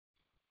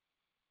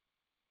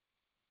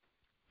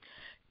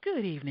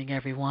Good evening,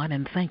 everyone,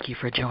 and thank you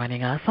for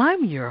joining us.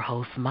 I'm your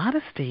host,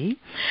 Modesty,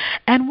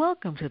 and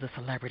welcome to the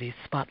Celebrity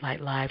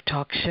Spotlight Live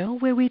talk show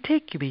where we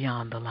take you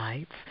beyond the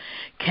lights,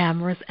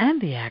 cameras,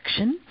 and the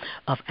action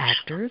of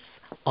actors,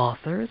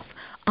 authors,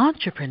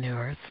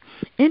 entrepreneurs,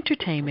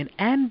 entertainment,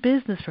 and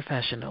business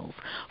professionals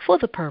for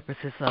the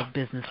purposes of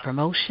business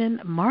promotion,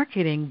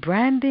 marketing,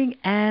 branding,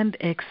 and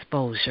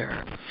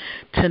exposure.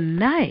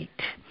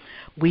 Tonight,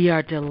 we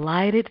are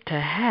delighted to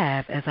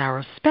have as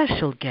our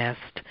special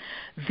guest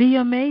the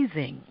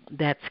amazing,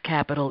 that's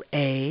capital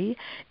AMAZING,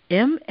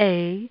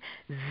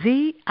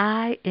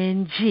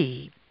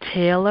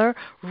 Taylor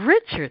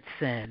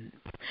Richardson.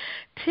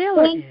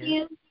 Taylor Thank is,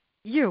 you.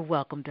 you're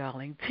welcome,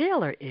 darling.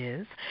 Taylor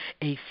is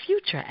a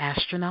future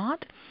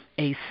astronaut,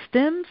 a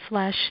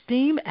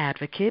STEM/STEAM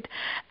advocate,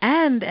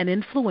 and an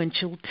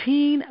influential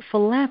teen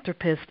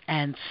philanthropist,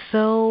 and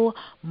so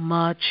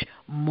much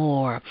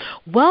more.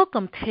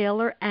 Welcome,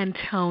 Taylor and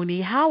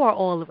Tony. How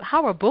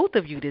are both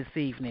of you this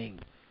evening?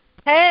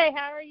 Hey,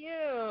 how are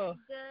you?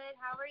 Good.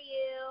 How are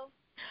you?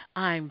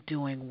 I'm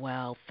doing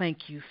well.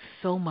 Thank you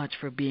so much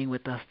for being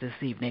with us this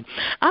evening.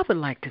 I would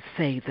like to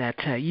say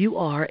that you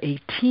are a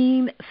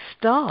teen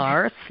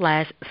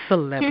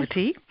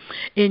star/celebrity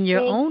in your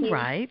Thank own you.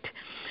 right.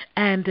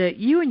 And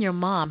you and your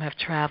mom have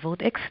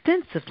traveled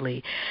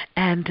extensively,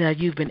 and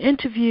you've been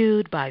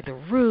interviewed by The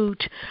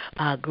Root,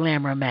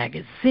 Glamour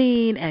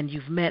magazine, and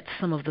you've met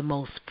some of the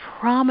most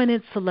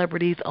prominent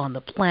celebrities on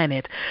the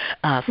planet,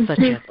 such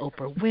as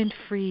Oprah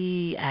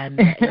Winfrey and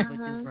Ava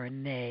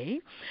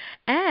DuVernay.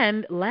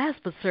 And last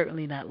but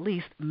certainly not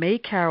least, May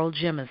Carol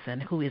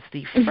Jemison, who is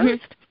the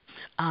first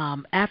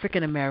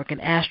African-American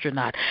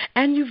astronaut.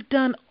 And you've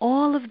done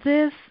all of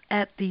this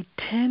at the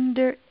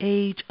tender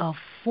age of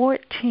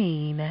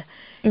 14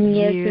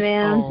 Yes, years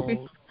ma'am.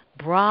 old.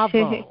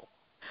 Bravo.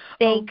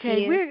 Thank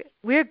Okay, you.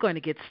 we're going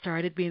to get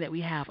started, being that we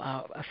have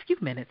a few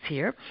minutes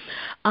here.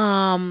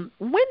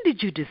 When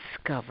did you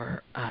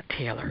discover,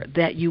 Taylor,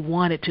 that you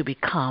wanted to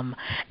become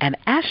an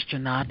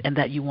astronaut and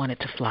that you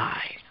wanted to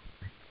fly?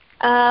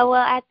 Well,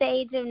 at the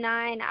age of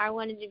 9, I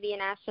wanted to be an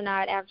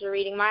astronaut after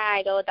reading my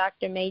idol,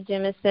 Dr. Mae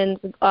Jemison's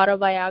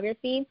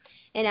autobiography.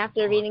 And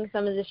after reading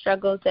some of the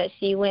struggles that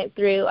she went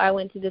through, I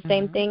went through the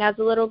same thing as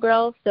a little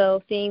girl.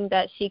 So seeing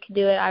that she could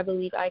do it, I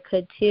believe I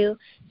could too.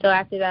 So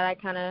after that, I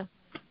kind of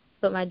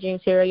put my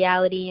dreams to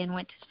reality and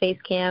went to space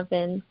camp,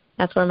 and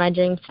that's where my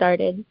dream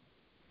started.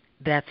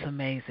 That's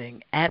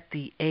amazing. At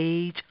the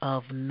age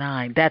of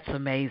 9. That's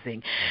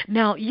amazing.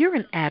 Now, you're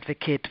an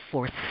advocate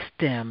for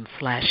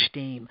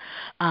STEM/STEAM.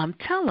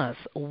 Tell us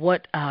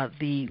what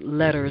the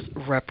letters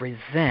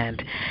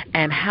represent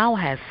and how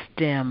has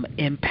STEM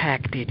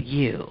impacted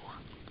you?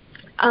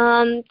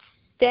 STEM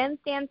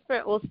stands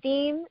for,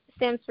 STEAM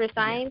stands for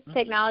science,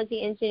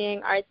 technology,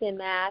 engineering, arts, and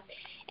math.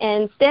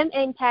 And STEM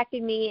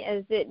impacted me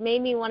as it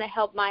made me want to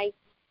help my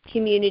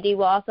community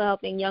while also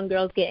helping young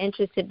girls get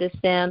interested in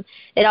STEM.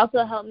 It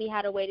also helped me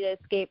had a way to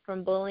escape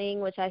from bullying,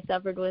 which I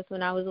suffered with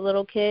when I was a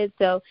little kid.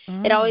 So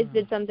it always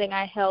did something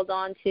I held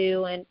on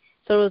to, and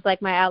so it was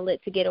like my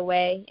outlet to get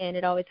away, and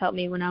it always helped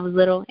me when I was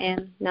little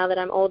and now that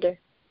I'm older.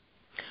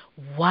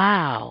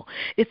 Wow.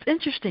 It's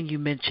interesting you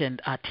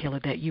mentioned, Taylor,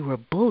 that you were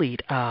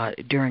bullied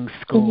during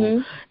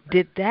school.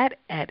 Did that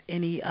at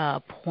any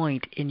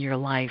point in your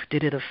life,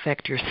 did it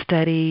affect your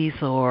studies,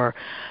 or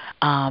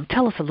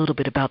tell us a little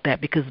bit about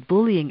that, because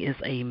bullying is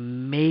a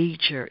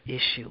major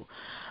issue,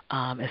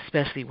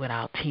 especially with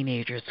our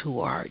teenagers who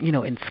are,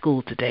 in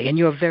school today. And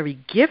you're a very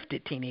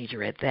gifted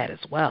teenager at that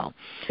as well.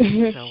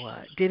 So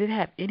did it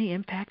have any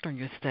impact on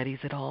your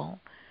studies at all?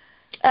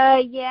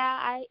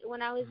 Yeah,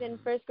 when I was in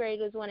first grade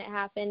was when it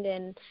happened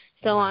and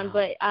so on,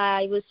 but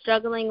I was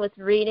struggling with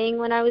reading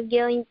when I was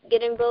getting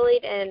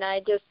bullied, and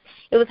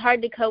it was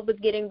hard to cope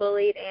with getting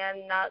bullied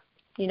and not,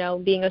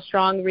 being a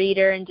strong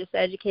reader and just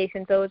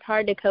education, so it was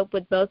hard to cope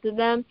with both of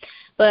them,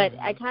 but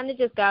I kind of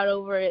just got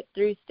over it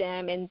through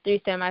STEM, and through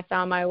STEM I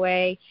found my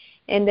way,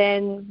 and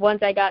then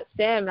once I got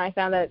STEM, I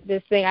found that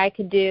this thing I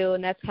could do,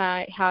 and that's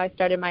how I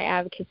started my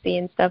advocacy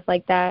and stuff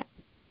like that.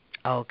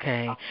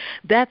 Okay,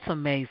 that's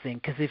amazing,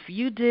 because if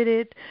you did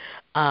it,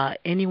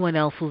 anyone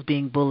else who's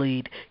being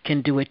bullied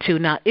can do it too.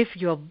 Now, if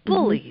your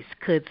bullies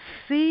could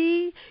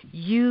see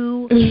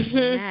you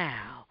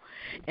now,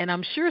 and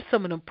I'm sure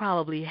some of them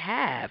probably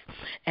have,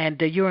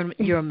 and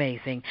you're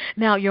amazing.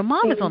 Now, your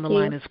mom is on the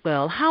line as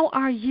well. How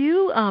are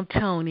you,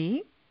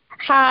 Tony?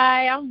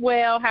 Hi, I'm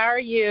well. How are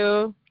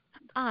you?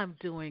 I'm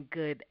doing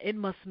good. It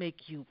must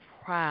make you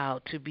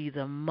proud to be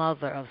the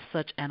mother of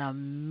such an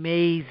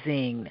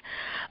amazing,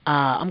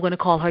 I'm going to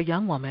call her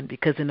young woman,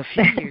 because in a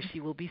few years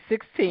she will be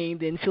 16,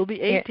 then she'll be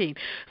 18.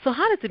 So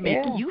how does it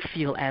make you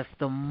feel as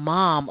the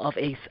mom of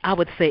I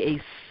would say,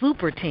 a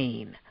super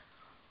teen?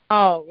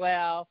 Oh,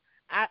 well,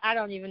 I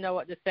don't even know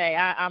what to say.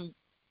 I'm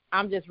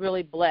just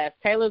really blessed.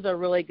 Taylor's a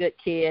really good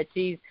kid.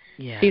 She's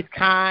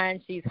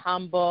kind. She's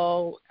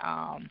humble.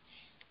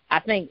 I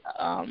think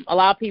a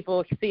lot of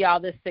people see all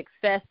this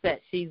success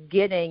that she's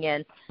getting,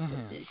 and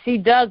she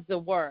does the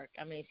work.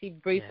 I mean, she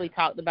briefly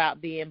talked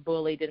about being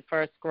bullied in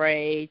first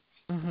grade,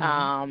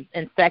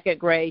 In second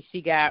grade,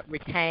 she got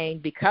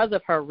retained because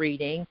of her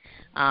reading.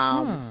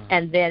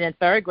 And then in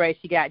third grade,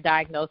 she got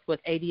diagnosed with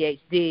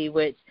ADHD,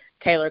 which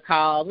Taylor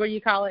called, what do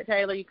you call it,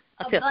 Taylor?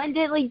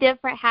 Abundantly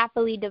different,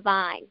 happily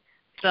divine.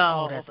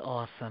 Oh, that's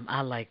awesome.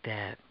 I like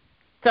that.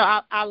 So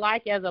I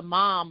like, as a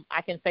mom,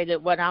 I can say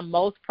that what I'm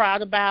most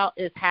proud about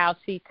is how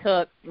she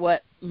took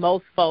what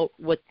most folk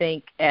would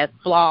think as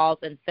flaws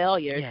and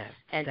failures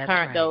and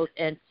turned those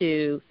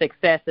into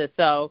successes.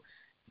 So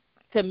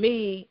to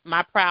me,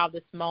 my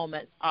proudest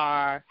moments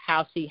are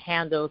how she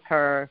handles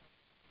her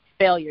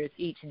failures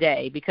each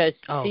day, because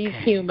she's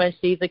human,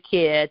 she's a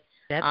kid.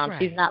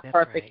 She's not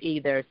perfect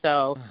either.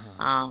 So,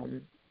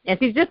 and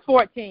she's just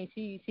 14.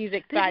 She's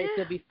excited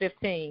to be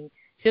 15.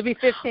 She'll be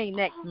 15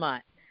 next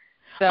month.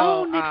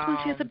 So, next month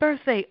she has a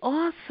birthday.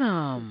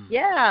 Awesome.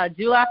 Yeah,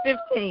 July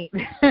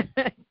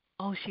 15th.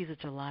 Oh, she's a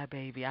July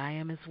baby. I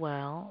am as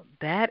well.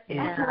 That is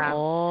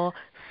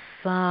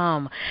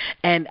awesome.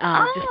 And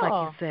just like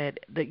you said,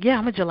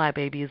 I'm a July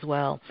baby as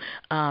well.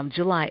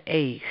 July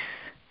 8th.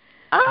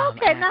 Oh,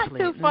 okay, not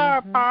too far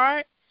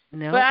apart.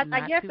 No, but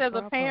I guess as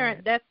a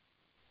parent,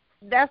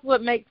 that's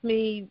what makes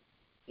me,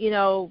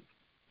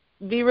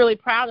 be really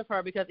proud of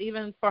her, because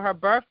even for her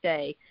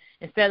birthday,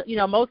 instead,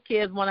 most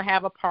kids want to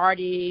have a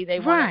party. They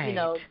want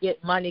to,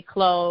 get money,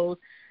 clothes.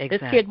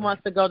 Exactly. This kid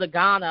wants to go to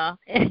Ghana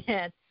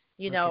and,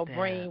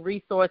 bring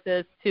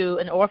resources to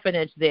an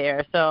orphanage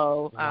there.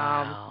 So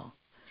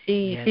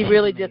she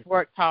really just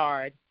worked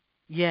hard.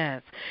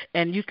 Yes,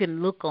 and you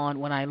can look on,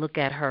 when I look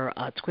at her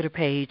Twitter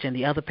page and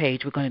the other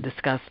page we're going to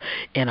discuss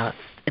in a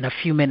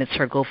few minutes,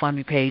 her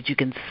GoFundMe page, you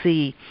can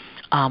see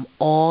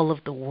all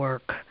of the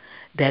work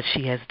that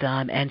she has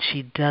done, and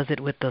she does it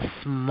with a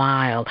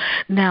smile.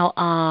 Now,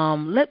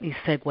 let me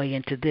segue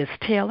into this,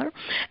 Taylor.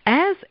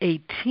 As a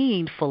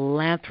teen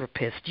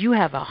philanthropist, you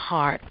have a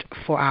heart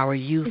for our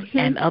youth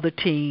and other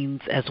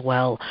teens as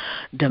well,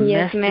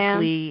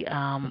 domestically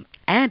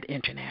and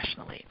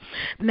internationally.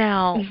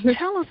 Now,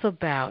 tell us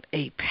about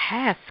a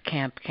past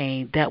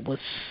campaign that was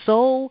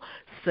so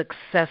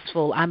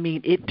successful. I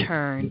mean, it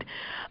turned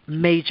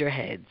major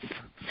heads.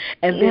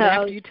 And then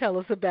after you tell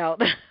us about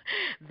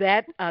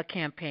that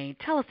campaign,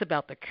 tell us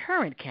about the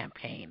current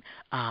campaign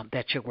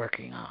that you're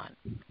working on.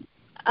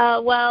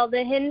 Well,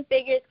 the Hidden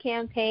Figures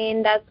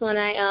campaign, that's when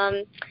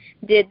I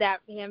did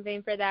that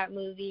campaign for that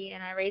movie,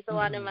 and I raised a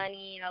lot of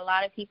money, and a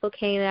lot of people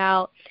came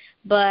out.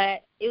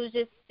 But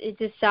it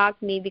just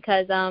shocked me,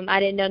 because I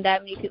didn't know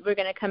that many people were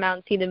going to come out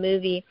and see the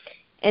movie.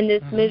 And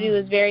this movie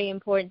was very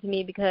important to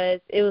me,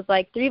 because it was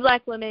like 3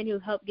 black women who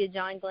helped get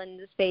John Glenn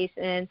into space,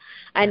 and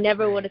I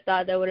never would have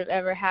thought that would have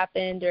ever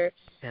happened, or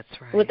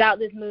without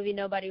this movie,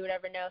 nobody would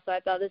ever know. So I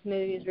thought this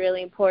movie was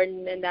really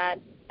important and that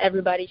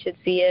everybody should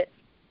see it.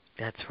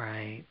 That's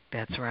right.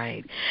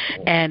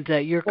 And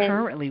you're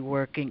currently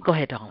working. Go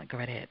ahead, darling. Go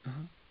right ahead.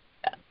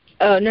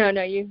 Oh, no,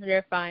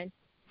 you're fine.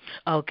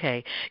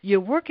 Okay. You're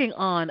working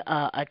on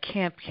a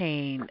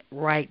campaign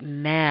right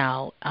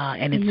now,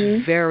 and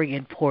it's very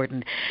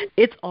important.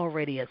 It's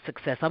already a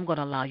success. I'm going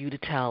to allow you to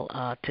tell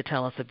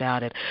us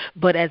about it.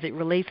 But as it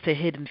relates to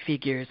Hidden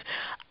Figures,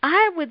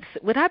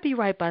 would I be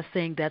right by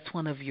saying that's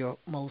one of your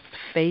most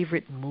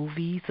favorite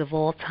movies of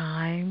all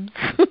time?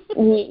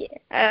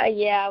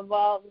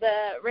 Well,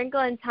 the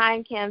Wrinkle in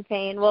Time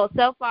campaign,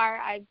 so far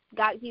I've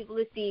got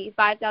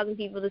 5,000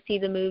 people to see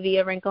the movie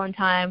A Wrinkle in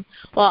Time,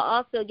 while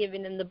also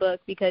giving them the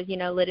book, because,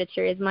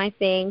 literature is my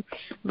thing.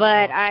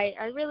 But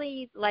I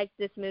really liked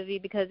this movie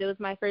because it was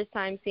my first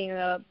time seeing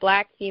a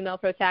black female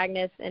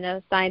protagonist in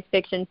a science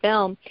fiction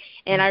film,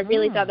 and I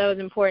really thought that was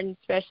important,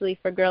 especially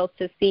for girls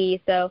to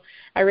see. So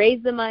I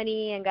raised the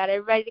money and got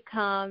everybody to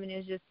come, and it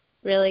was just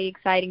really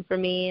exciting for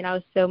me, and I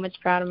was so much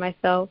proud of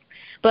myself.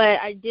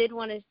 But I did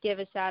want to give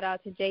a shout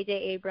out to J.J.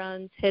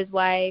 Abrams, his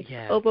wife,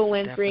 Oprah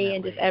Winfrey,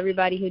 and just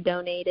everybody who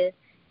donated.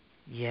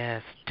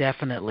 Yes,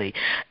 definitely.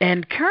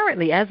 And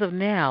currently, as of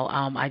now,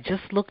 I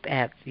just looked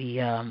at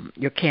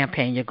your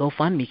campaign, your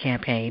GoFundMe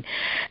campaign,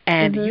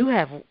 and you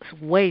have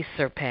way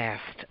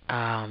surpassed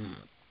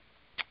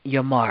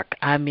your mark.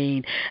 I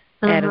mean,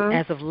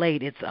 as of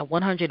late, it's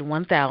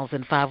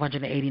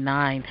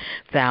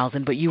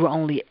 101,589,000, but you were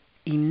only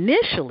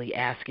initially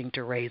asking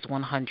to raise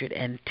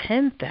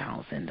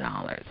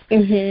 $110,000.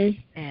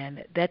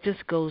 And that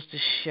just goes to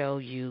show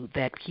you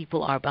that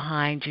people are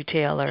behind you,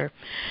 Taylor,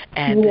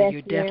 and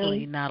you're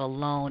definitely not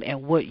alone.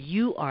 And what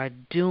you are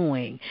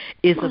doing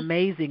is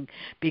amazing,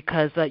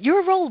 because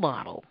you're a role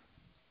model.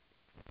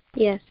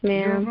 Yes,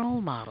 ma'am. You're a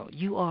role model.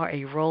 You are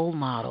a role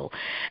model,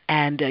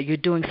 and you're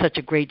doing such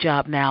a great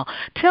job. Now,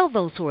 tell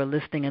those who are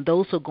listening and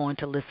those who are going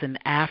to listen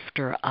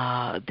after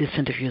this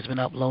interview has been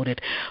uploaded,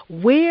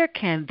 where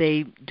can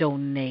they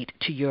donate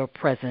to your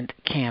present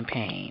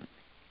campaign?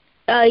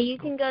 You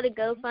can go to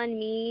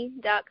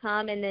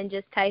GoFundMe.com and then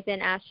just type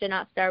in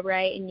Astronaut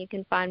Starbright, and you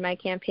can find my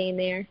campaign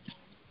there.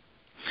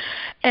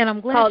 And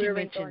I'm glad you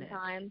mentioned it.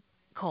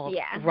 Called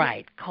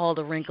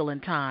A Wrinkle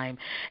in Time.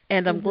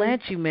 And I'm glad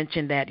you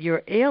mentioned that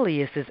your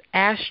alias is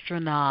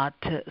Astronaut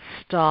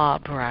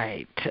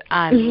Starbright.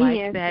 I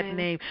like that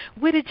name.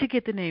 Where did you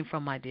get the name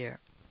from, my dear?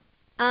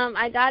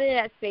 I got it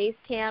at space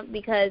camp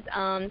because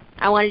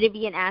I wanted to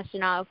be an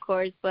astronaut, of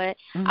course, but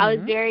I was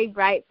very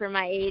bright for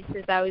my age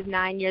since I was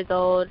 9 years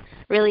old,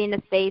 really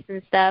into space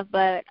and stuff.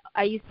 But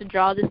I used to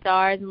draw the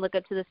stars and look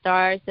up to the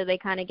stars, so they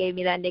kind of gave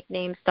me that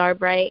nickname, Star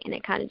Bright, and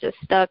it kind of just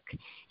stuck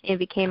and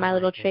became my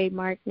little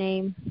trademark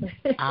name.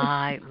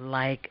 I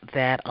like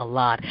that a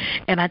lot.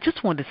 And I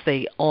just wanted to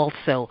say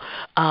also,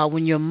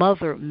 when your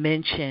mother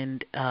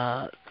mentioned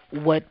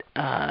what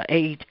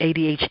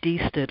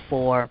ADHD stood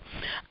for,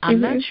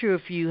 I'm not sure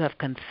if you have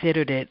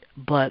considered it,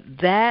 but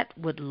that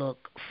would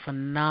look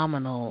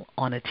phenomenal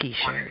on a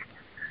T-shirt.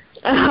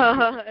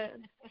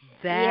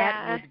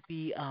 That would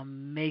be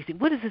amazing.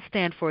 What does it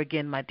stand for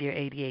again, my dear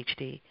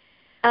ADHD?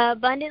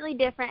 Abundantly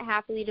different,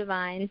 happily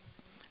divine.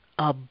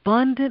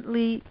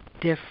 Abundantly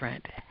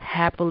different,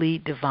 happily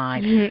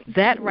divine.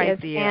 That right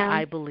there,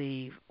 I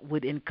believe,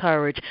 would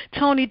encourage.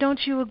 Tony,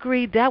 don't you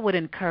agree? That would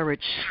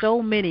encourage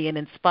so many and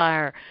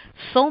inspire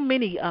so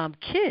many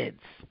kids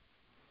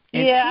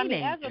and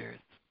teenagers.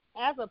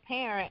 As a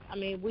parent,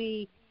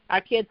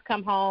 our kids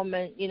come home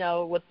and,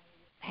 with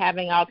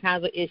having all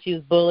kinds of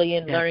issues,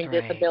 bullying, learning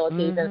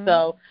disabilities, and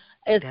so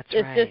it's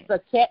just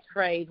a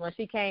catchphrase. When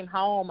she came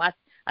home, I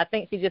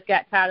think she just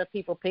got tired of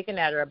people picking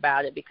at her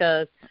about it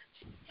because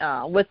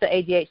with the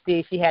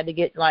ADHD, she had to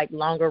get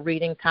longer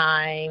reading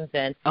times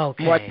and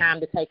more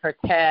time to take her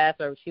test,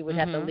 or she would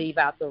have to leave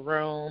out the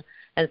room.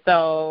 And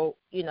so,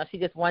 she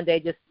just one day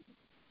just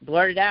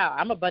blurted out,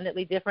 "I'm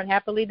abundantly different,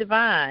 happily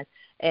divine."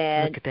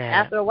 And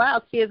after a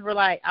while, kids were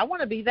like, "I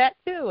want to be that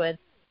too." And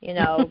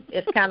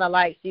it's kind of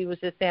like she was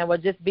just saying, "Well,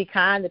 just be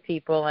kind to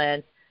people."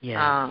 And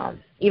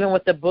even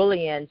with the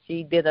bullying,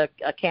 she did a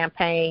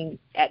campaign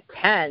at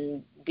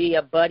 10. Be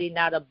a buddy,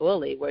 not a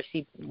bully, where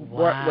she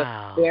worked with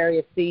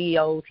various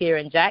CEOs here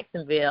in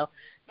Jacksonville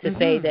to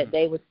say that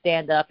they would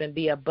stand up and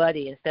be a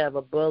buddy instead of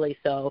a bully.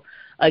 So,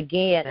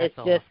 again, it's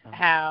just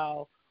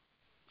how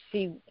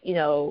she,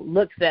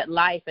 looks at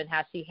life and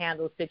how she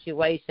handles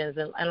situations.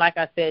 And like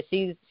I said,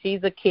 she's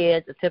a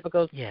kid, a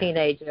typical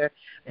teenager,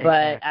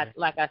 but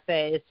like I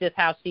said, it's just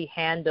how she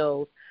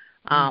handles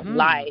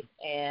life.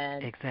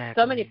 And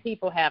so many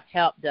people have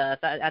helped us.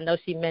 I know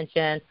she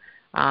mentioned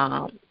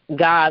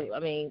God,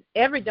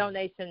 every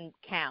donation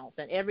counts,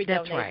 and every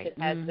donation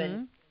has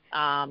been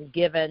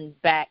given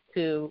back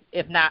to,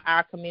 if not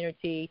our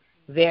community,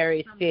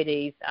 various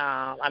cities.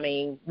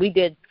 We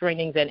did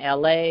screenings in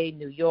L.A.,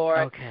 New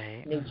York,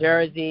 New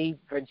Jersey,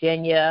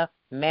 Virginia,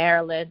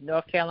 Maryland,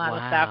 North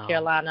Carolina, South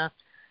Carolina,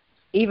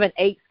 even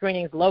 8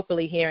 screenings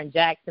locally here in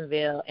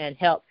Jacksonville, and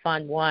helped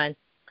fund one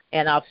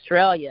in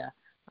Australia.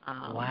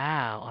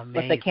 Amazing.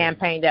 With the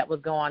campaign that was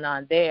going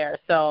on there.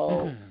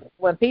 So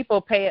when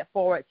people pay it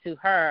forward to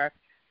her,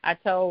 I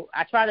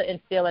try to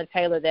instill in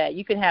Taylor that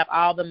you can have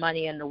all the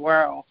money in the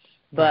world,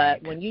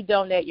 but when you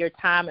donate your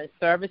time and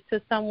service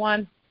to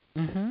someone,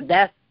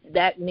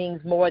 that means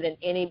more than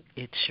any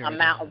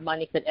amount of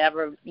money could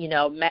ever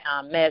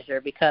measure,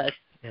 because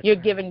you're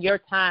giving your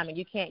time and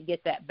you can't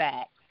get that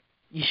back.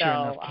 You sure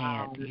enough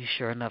can't. You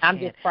sure enough I'm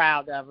can't. just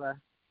proud of her.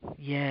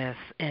 Yes,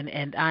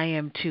 and I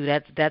am too.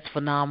 That's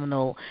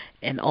phenomenal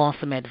and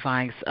awesome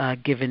advice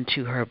given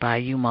to her by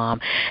you,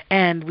 Mom.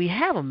 And we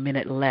have a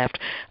minute left.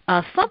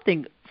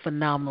 Something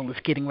phenomenal is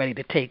getting ready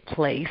to take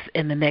place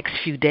in the next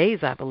few days,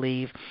 I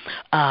believe.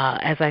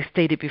 As I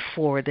stated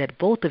before, that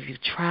both of you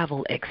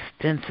travel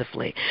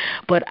extensively.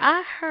 But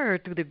I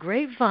heard through the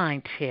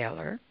grapevine,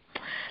 Taylor,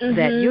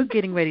 that you're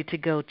getting ready to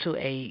go to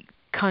a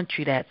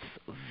country that's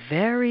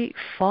very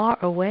far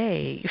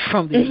away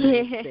from the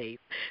United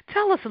States.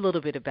 Tell us a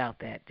little bit about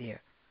that,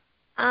 dear.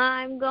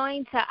 I'm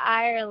going to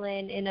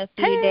Ireland in a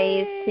few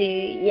days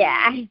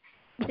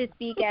to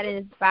speak at an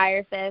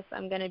Inspire Fest.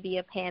 I'm going to be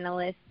a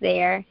panelist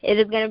there. It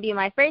is going to be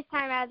my first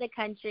time out of the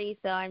country,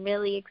 so I'm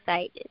really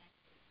excited.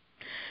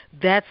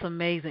 That's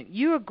amazing.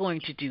 You are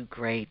going to do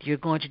great. You're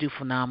going to do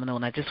phenomenal.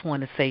 And I just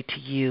want to say to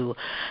you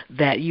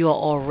that you are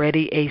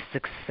already a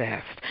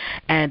success.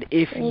 And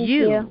if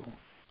you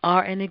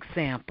are an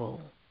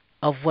example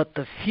of what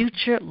the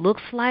future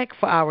looks like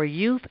for our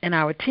youth and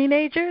our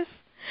teenagers,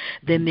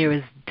 then there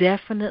is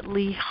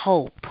definitely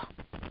hope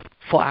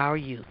for our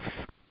youth.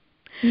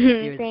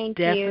 There's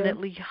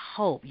definitely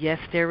hope. Yes,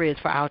 there is,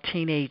 for our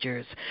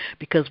teenagers,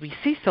 because we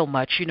see so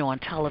much, on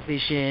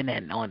television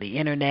and on the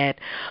internet,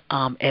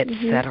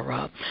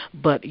 etc.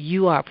 But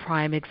you are a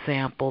prime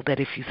example that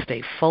if you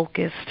stay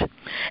focused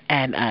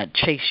and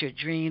chase your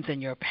dreams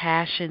and your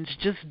passions,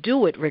 just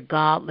do it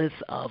regardless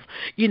of,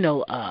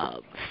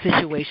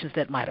 situations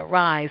that might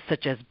arise,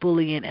 such as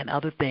bullying and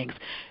other things.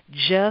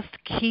 Just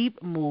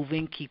keep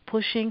moving, keep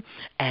pushing,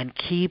 and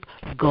keep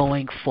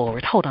going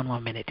forward. Hold on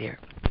 1 minute, dear.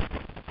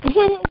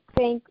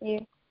 Thank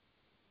you.